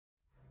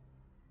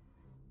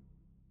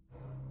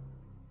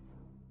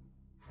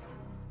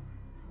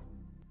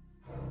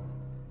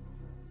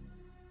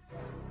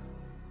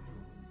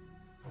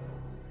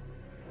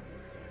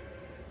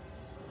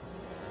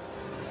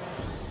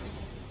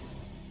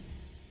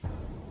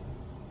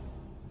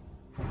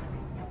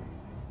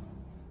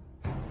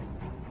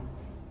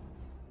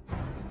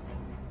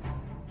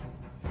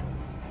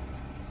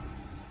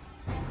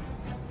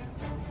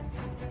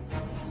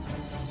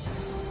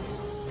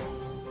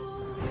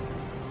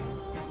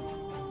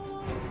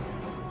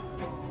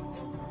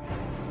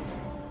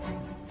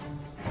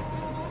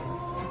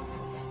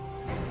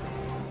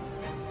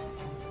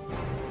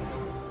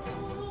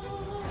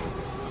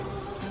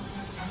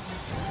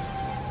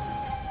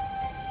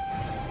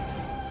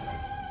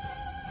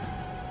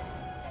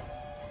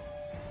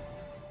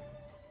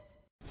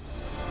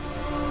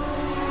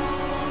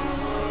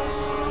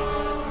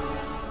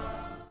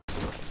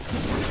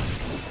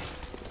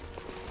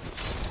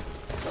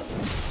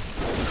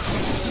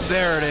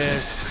There it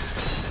is.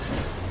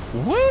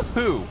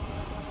 Woohoo!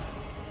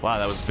 Wow,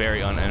 that was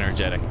very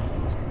unenergetic.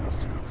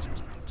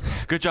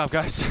 Good job,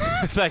 guys.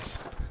 Thanks.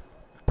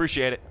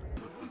 Appreciate it.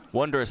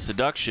 Wondrous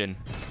seduction.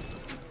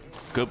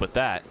 Good with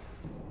that.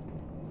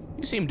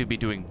 You seem to be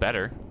doing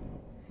better.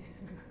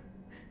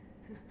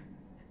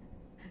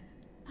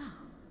 Oh.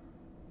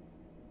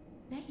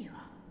 There you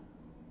are.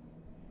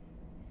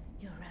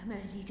 You're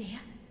early, dear.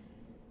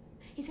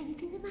 Is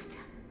anything the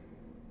matter?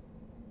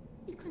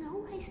 You can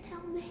always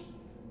tell me.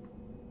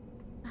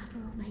 Mother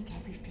will make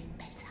everything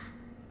better.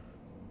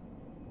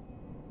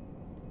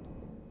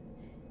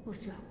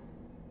 What's wrong?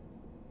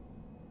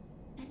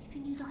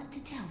 Anything you'd like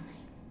to tell me?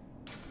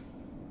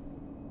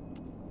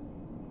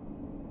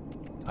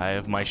 I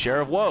have my share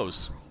of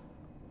woes.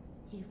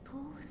 You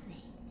poor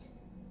thing.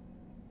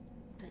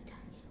 But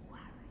don't you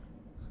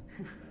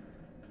worry.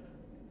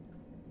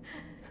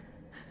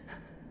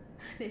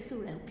 This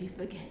will help you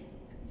forget.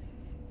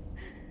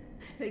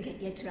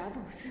 Forget your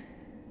troubles.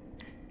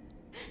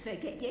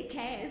 Forget your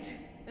cares.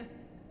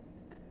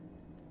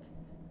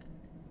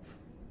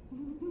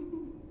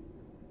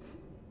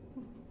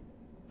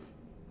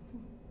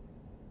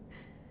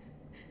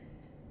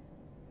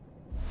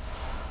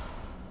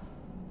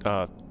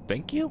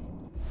 Thank you?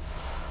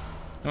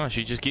 Oh,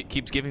 she just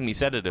keeps giving me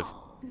sedative.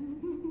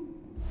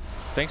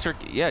 Thanks for...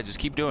 Yeah, just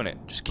keep doing it.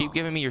 Just keep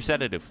giving me your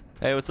sedative.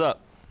 Hey, what's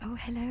up? Oh,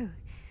 hello.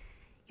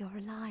 You're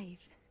alive.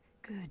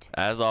 Good.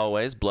 As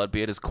always,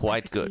 Bloodbeard is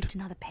quite I've good. received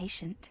another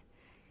patient.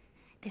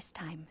 This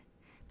time,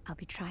 I'll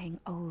be trying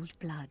old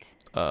blood.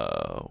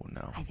 Oh,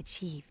 no. I've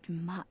achieved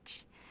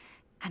much,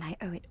 and I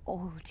owe it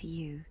all to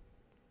you.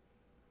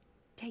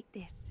 Take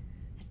this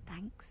as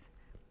thanks.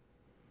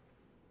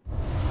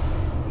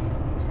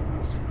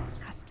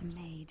 Custom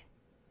made.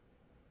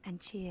 And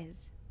cheers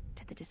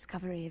to the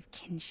discovery of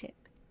kinship.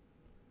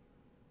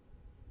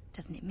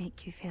 Doesn't it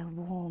make you feel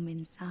warm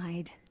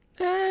inside?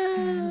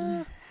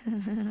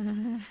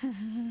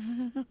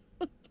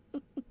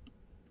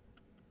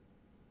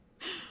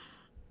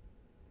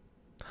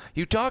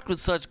 You talked with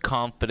such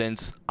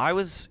confidence. I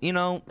was, you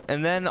know,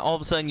 and then all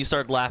of a sudden you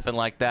started laughing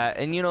like that.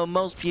 And, you know,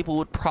 most people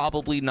would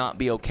probably not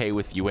be okay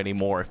with you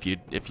anymore if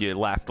you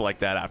laughed like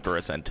that after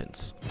a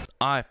sentence.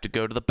 I have to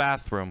go to the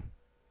bathroom.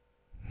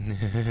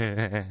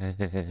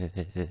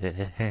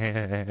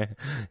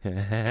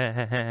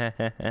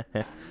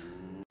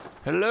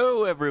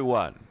 Hello,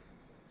 everyone.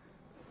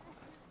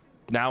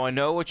 Now I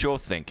know what you're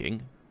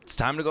thinking. It's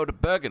time to go to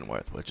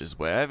Bergenwerth, which is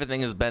where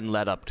everything has been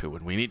led up to,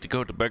 and we need to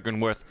go to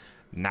Bergenwerth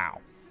now.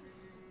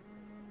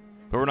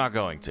 But we're not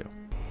going to.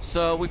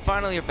 So we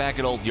finally are back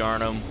at Old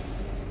Yharnam.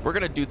 We're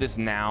gonna do this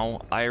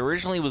now. I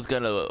originally was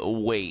gonna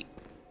wait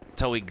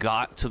till we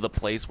got to the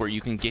place where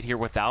you can get here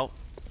without,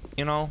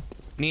 you know,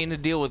 needing to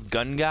deal with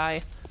gun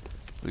guy,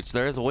 which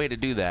there is a way to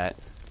do that.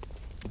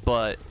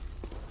 But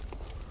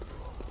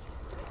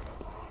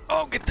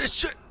oh, get this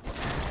shit.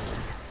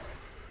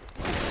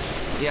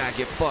 Yeah,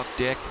 get fucked,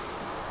 dick.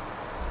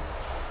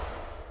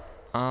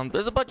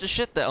 There's a bunch of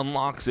shit that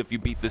unlocks if you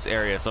beat this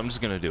area, so I'm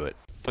just gonna do it.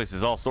 This place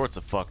is all sorts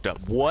of fucked up.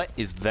 What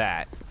is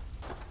that?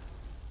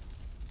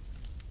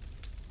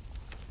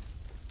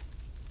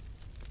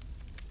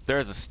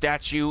 There's a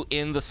statue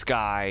in the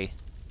sky.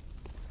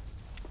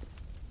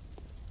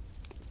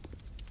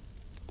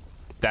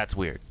 That's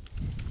weird.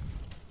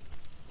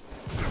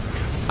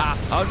 Ah,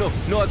 oh no,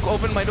 no, I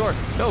opened my door.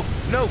 No,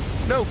 no,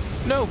 no,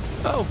 no,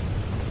 no.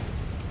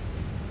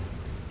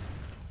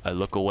 I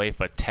look away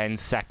for 10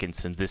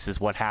 seconds and this is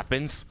what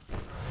happens.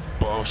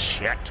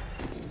 Bullshit.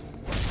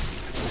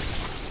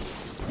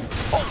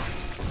 Oh!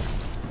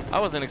 I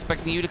wasn't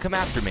expecting you to come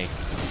after me.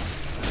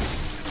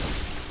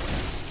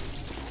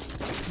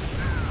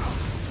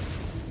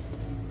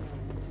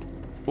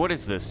 What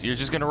is this? You're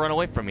just gonna run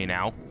away from me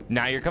now?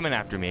 Now you're coming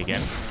after me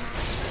again.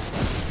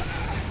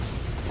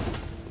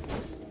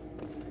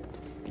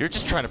 You're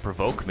just trying to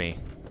provoke me.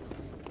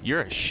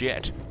 You're a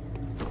shit.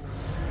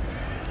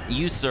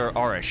 You, sir,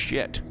 are a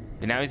shit.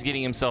 And now he's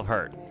getting himself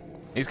hurt.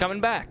 He's coming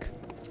back.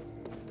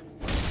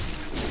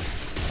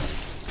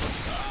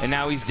 And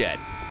now he's dead.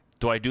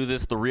 Do I do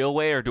this the real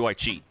way or do I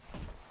cheat?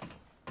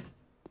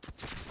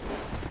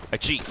 I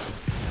cheat.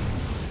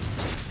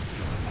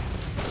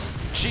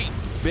 Cheat,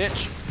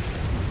 bitch.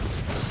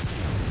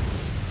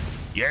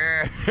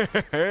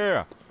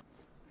 Yeah.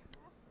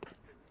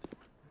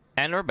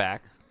 And we're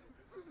back.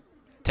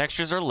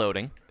 Textures are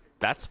loading.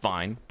 That's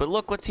fine. But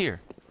look what's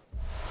here.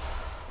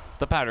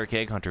 The powder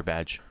keg hunter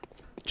badge.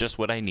 Just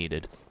what I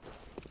needed.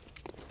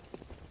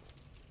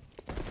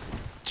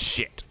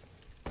 Shit.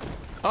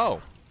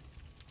 Oh.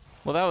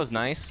 Well, that was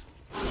nice.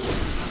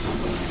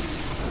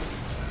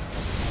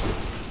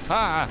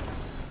 Ah!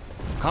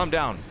 Calm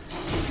down.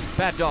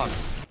 Bad dog.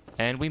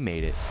 And we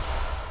made it.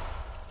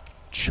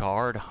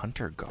 Charred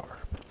hunter garb.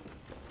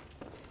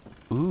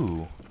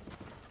 Ooh.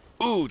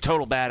 Ooh,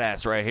 total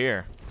badass right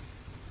here.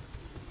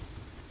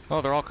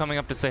 Oh, they're all coming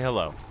up to say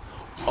hello.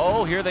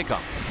 Oh, here they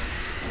come.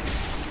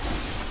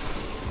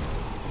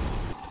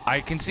 I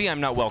can see I'm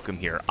not welcome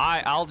here.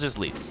 I'll just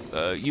leave.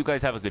 You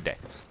guys have a good day.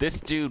 This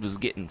dude was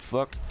getting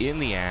fucked in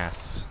the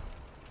ass.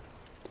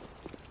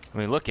 I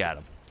mean, look at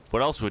him.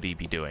 What else would he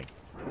be doing?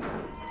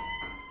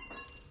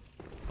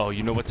 Oh,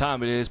 you know what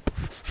time it is.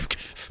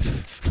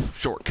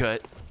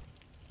 Shortcut.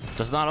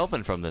 Does not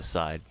open from this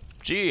side.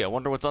 Gee, I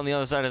wonder what's on the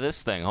other side of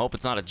this thing. I hope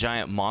it's not a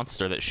giant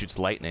monster that shoots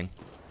lightning.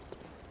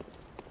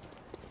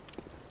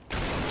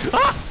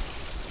 Ah!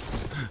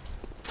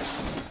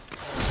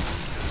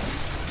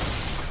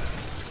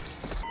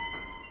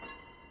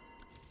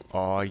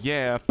 Oh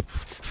yeah.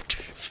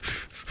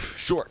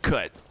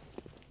 Shortcut.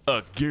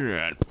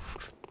 Again.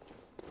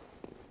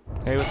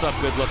 Hey, what's up,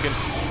 good looking?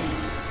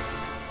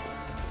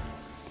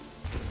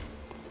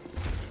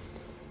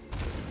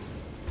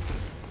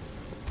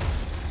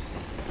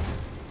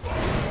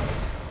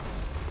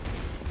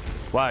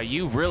 Wow,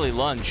 you really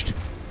lunged.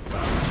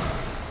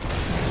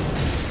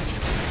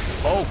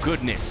 Oh,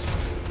 goodness.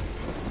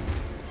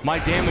 My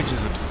damage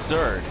is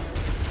absurd.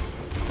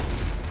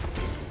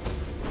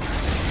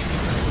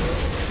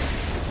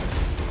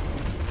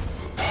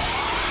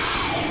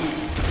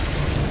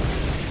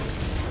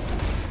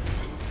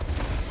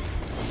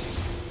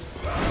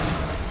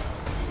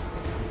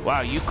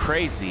 Wow, you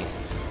crazy.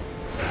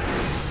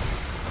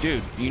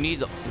 Dude, you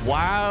need...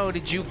 Wow,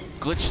 did you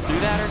glitch through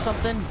that or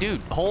something?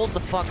 Dude, hold the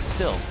fuck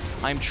still.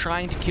 I'm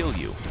trying to kill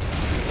you.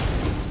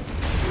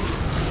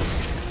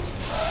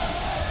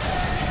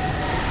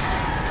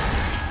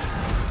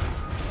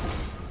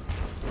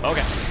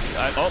 Okay.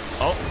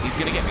 Oh, he's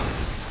gonna get me.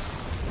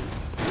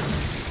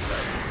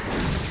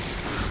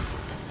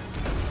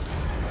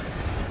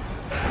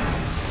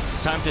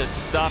 It's time to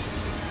stop.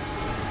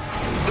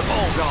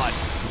 Oh, God.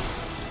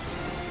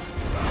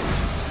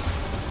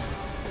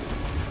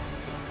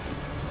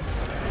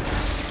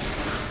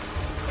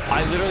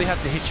 I literally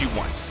have to hit you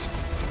once.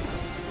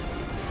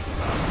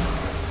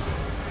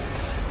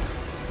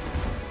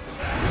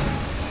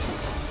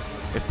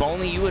 If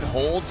only you would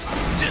hold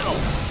still.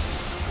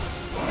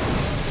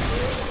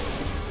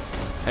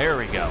 There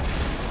we go.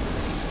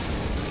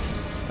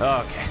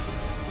 Okay.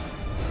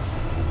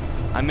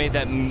 I made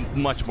that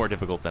much more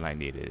difficult than I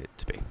needed it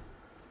to be.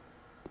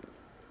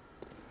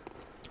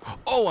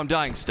 Oh, I'm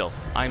dying still.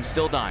 I'm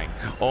still dying.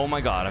 Oh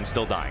my God, I'm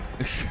still dying.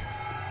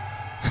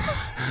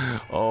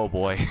 Oh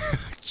boy.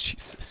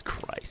 Jesus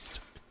Christ.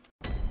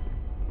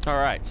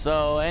 Alright,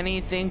 so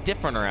anything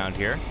different around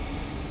here?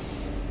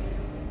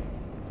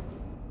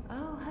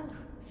 Oh, hello.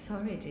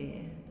 Sorry,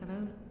 dear.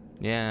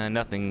 Yeah,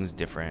 nothing's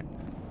different.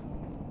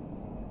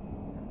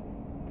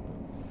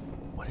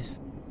 What is...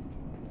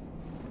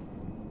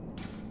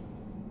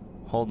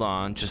 Hold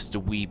on, just a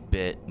wee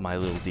bit, my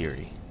little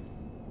dearie.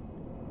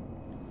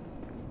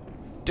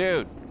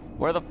 Dude,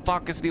 where the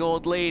fuck is the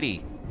old lady?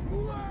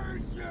 Where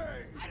is she?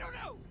 I don't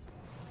know.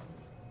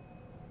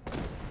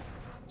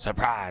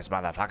 Surprise,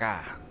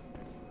 motherfucker.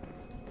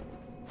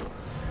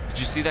 Did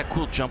you see that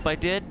cool jump I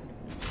did?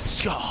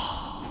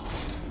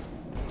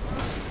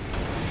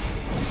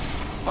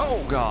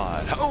 Oh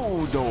God,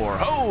 oh door,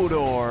 oh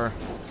door.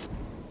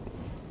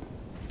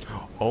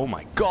 Oh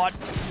my God.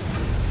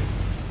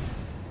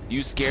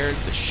 You scared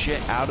the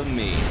shit out of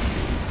me.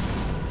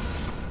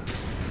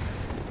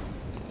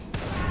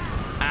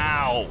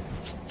 Ow.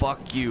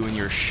 Fuck you and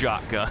your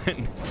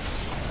shotgun.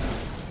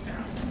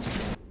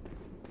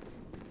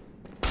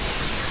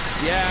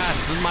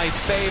 Yes, this is my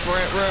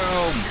favorite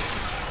room.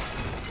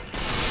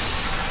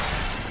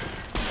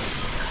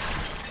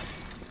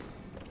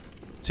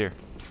 It's here.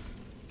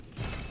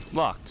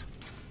 Locked.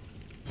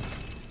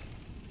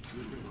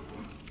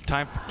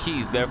 Time for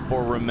keys,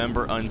 therefore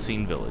remember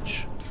Unseen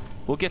Village.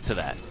 We'll get to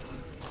that.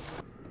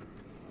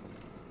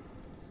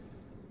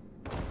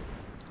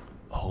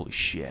 Holy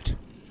shit.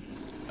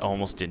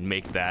 Almost didn't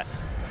make that.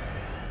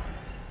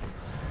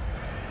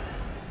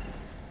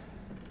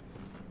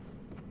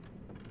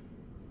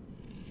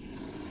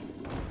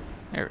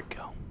 There we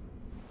go.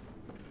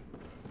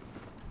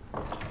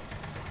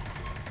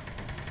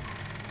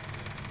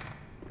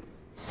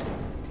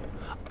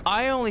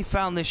 I only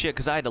found this shit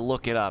because I had to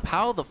look it up.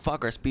 How the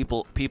fuck are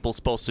people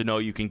supposed to know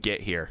you can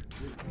get here?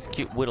 This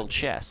cute whittled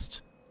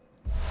chest.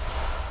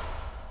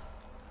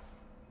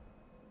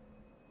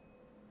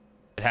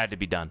 It had to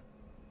be done.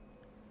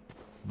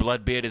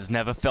 Bloodbeard has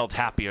never felt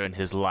happier in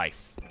his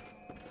life.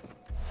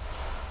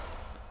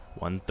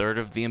 1/3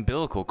 of the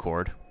umbilical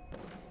cord.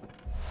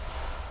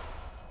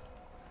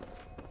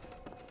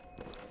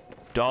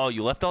 Doll,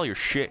 you left all your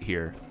shit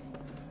here.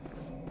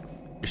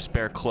 Your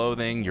spare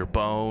clothing, your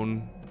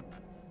bone,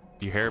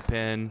 your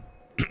hairpin.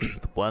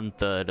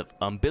 1/3 of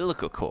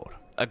umbilical cord.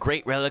 A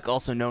great relic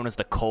also known as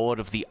the cord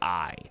of the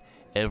eye.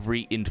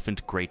 Every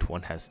infant great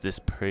one has this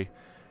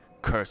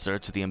precursor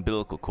to the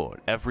umbilical cord.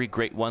 Every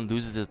great one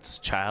loses its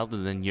child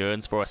and then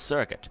yearns for a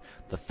surrogate.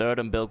 The 3rd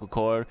umbilical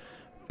cord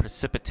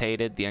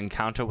precipitated the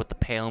encounter with the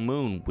pale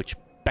moon, which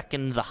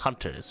beckoned the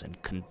hunters and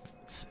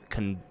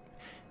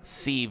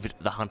conceived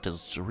the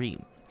hunter's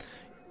dream.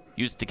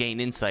 Used to gain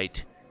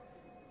insight,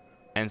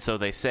 and so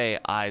they say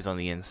eyes on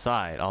the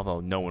inside, although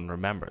no one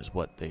remembers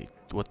what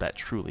that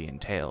truly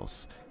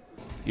entails.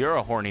 You're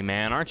a horny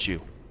man, aren't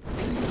you?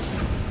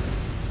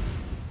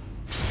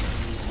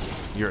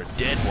 You're a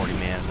dead horny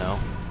man, though.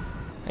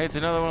 Hey, it's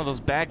another one of those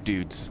bag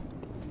dudes.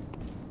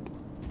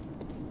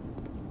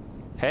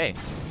 Hey.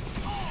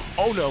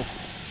 Oh, no.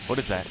 What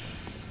is that?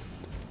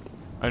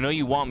 I know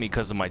you want me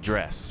because of my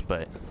dress,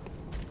 but...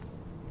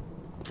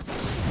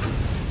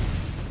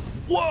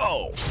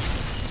 Whoa!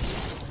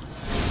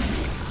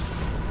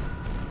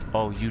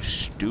 Oh, you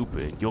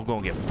stupid. You're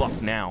gonna get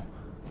fucked now.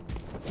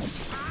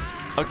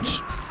 Ouch.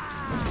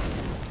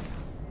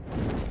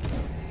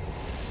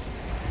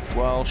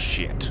 Well,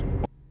 shit.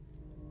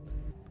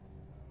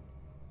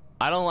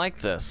 I don't like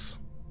this.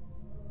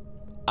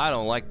 I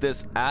don't like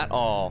this at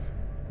all.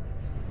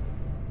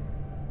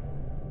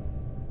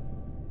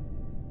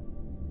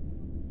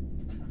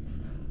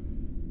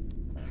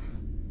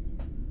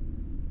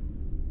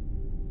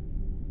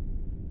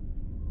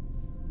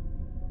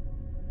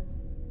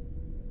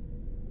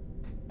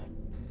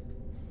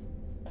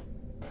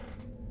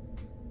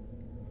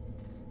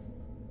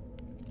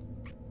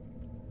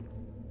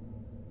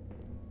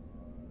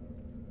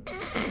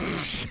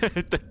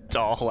 The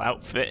doll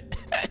outfit.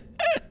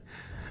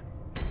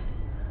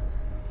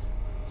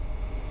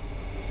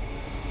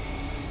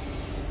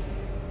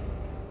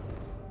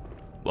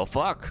 Well,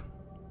 fuck.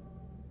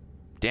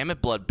 Damn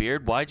it,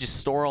 Bloodbeard. Why'd you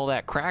store all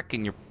that crack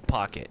in your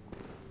pocket?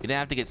 You didn't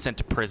have to get sent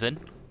to prison.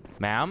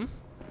 Ma'am?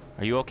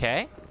 Are you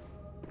okay?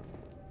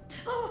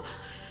 Oh,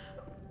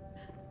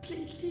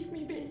 please leave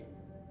me be.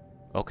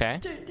 Okay.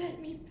 Don't take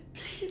me,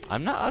 please.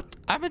 I'm not.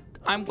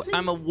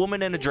 I'm a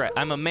woman in a dress.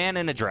 I'm a man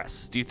in a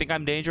dress. Do you think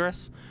I'm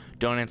dangerous?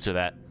 Don't answer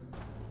that.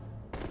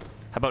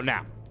 How about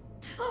now?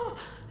 Oh,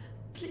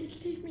 please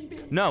leave me be.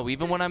 No,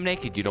 even when I'm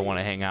naked, you don't want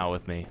to hang out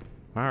with me.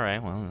 All right.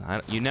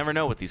 Well, you never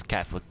know what these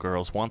Catholic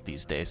girls want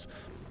these days.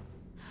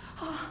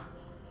 Oh,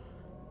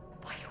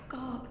 by your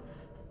garb,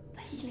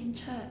 the healing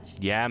church.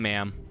 Yeah,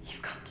 ma'am.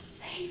 You've come to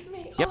save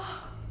me. Yep.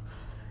 Oh,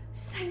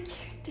 thank you,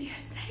 dear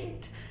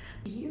saint.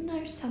 Do you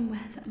know somewhere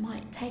that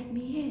might take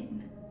me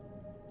in?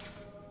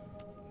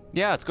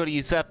 Yeah, let's go to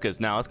Yusefka's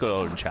now. Let's go to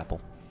Odin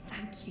Chapel.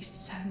 Thank you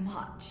so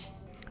much.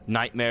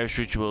 Nightmarish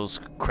rituals,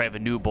 crave a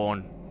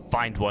newborn,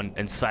 find one,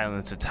 and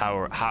silence its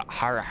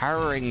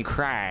harrowing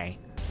cry.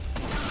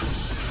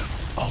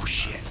 Oh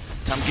shit.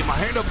 Time to get my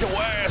hand up your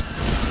ass!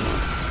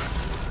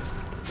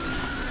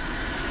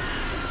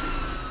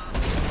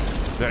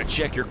 Gotta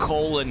check your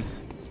colon.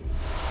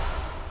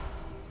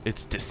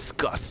 It's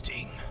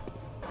disgusting.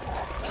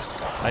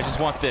 I just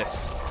want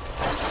this.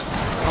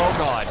 Oh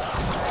god.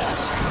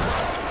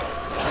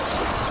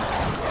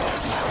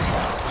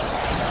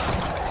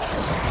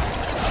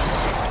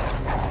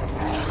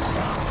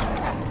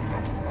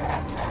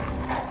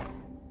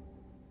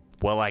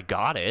 Well, I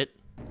got it.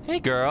 Hey,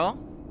 girl.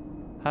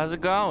 How's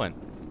it going?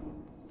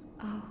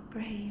 Oh,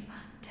 brave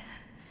hunter.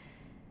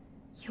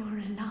 You're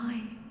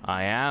alive.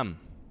 I am.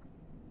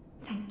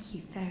 Thank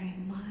you very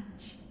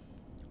much.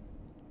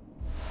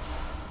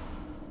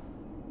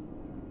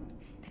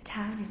 The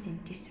town is in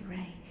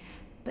disarray,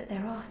 but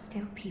there are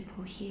still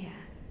people here.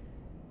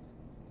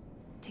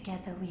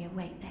 Together we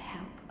await the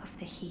help of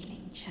the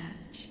healing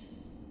church.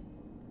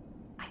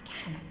 I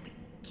cannot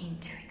begin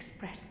to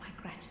express my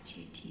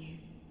gratitude to you.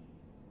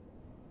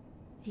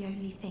 The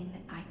only thing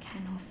that I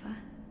can offer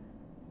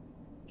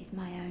is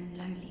my own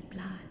lowly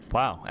blood.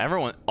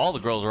 Wow, all the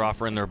girls are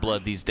offering their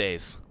blood these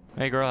days.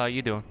 Hey girl, how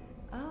you doing?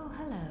 Oh,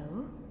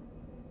 hello.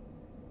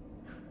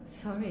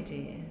 Sorry,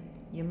 dear.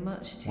 You're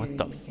much too What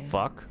the eager.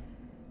 fuck?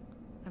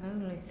 I've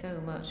only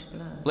so much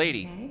blood.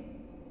 Lady. Okay?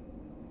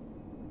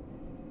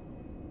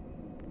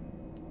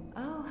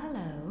 Oh,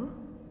 hello.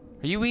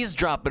 Are you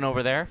eavesdropping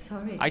over there?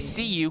 Sorry, I dear.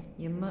 see you.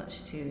 You're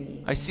much too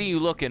eager. I see you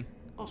looking.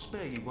 I'll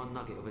spare you one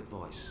nugget of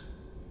advice.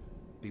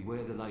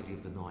 Beware the Lady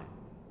of the Night.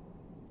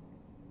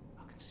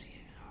 I can see it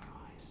in her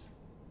eyes.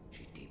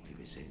 She deeply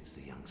resents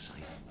the young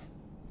saint.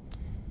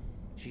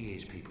 She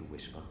hears people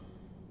whisper.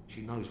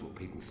 She knows what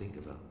people think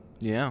of her.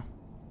 Yeah.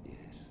 Yes.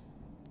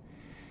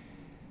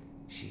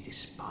 She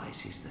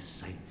despises the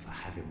saint for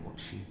having what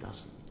she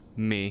doesn't.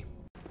 Me.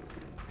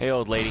 Hey,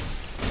 old lady.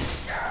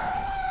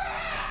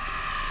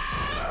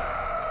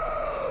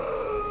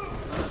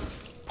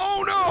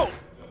 Oh no!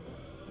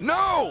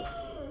 No!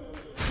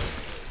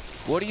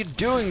 What are you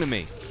doing to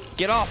me?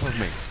 Get off of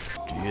me.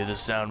 Do you hear the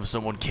sound of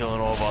someone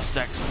killing all of our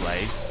sex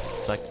slaves?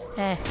 It's like,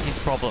 it's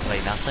probably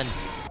nothing.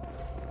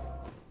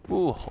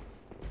 Ooh.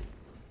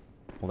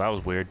 Well, that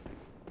was weird.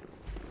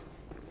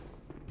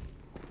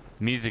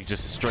 Music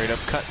just straight up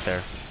cut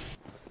there.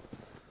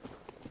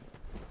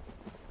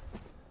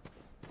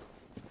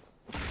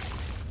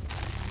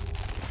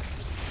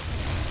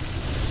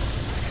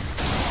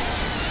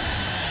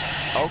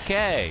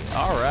 Okay,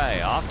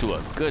 alright, off to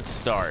a good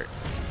start.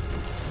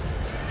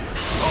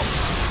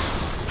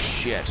 Oh,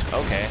 shit,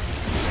 okay.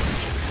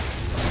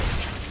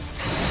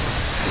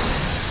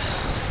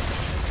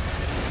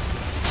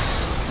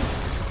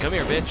 Come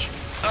here, bitch.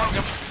 Oh,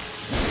 come.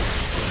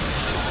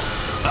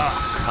 Oh,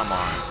 come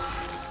on.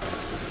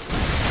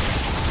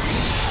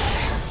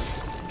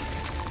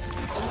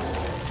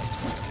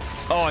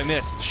 Oh, I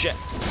missed. Shit.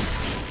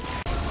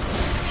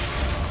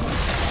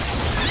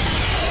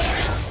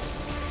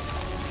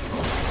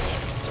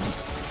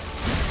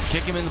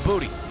 Kick him in the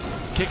booty.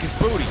 Kick his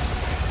booty.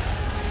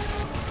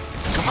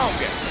 Come on,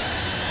 get.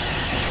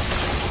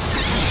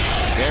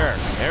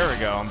 There we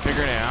go. I'm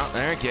figuring it out.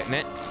 There, getting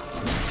it.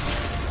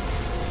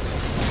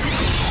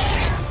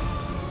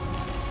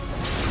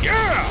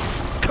 Yeah!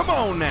 Come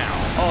on now.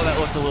 Oh, that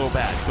looked a little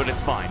bad, but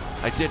it's fine.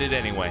 I did it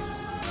anyway.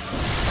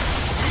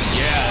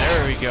 Yeah,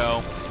 there we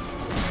go.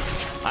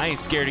 I ain't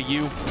scared of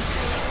you.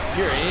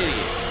 You're an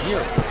idiot.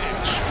 You're a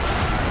bitch.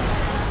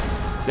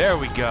 There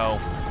we go.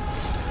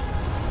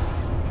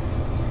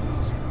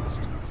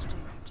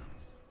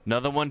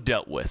 Another one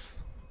dealt with.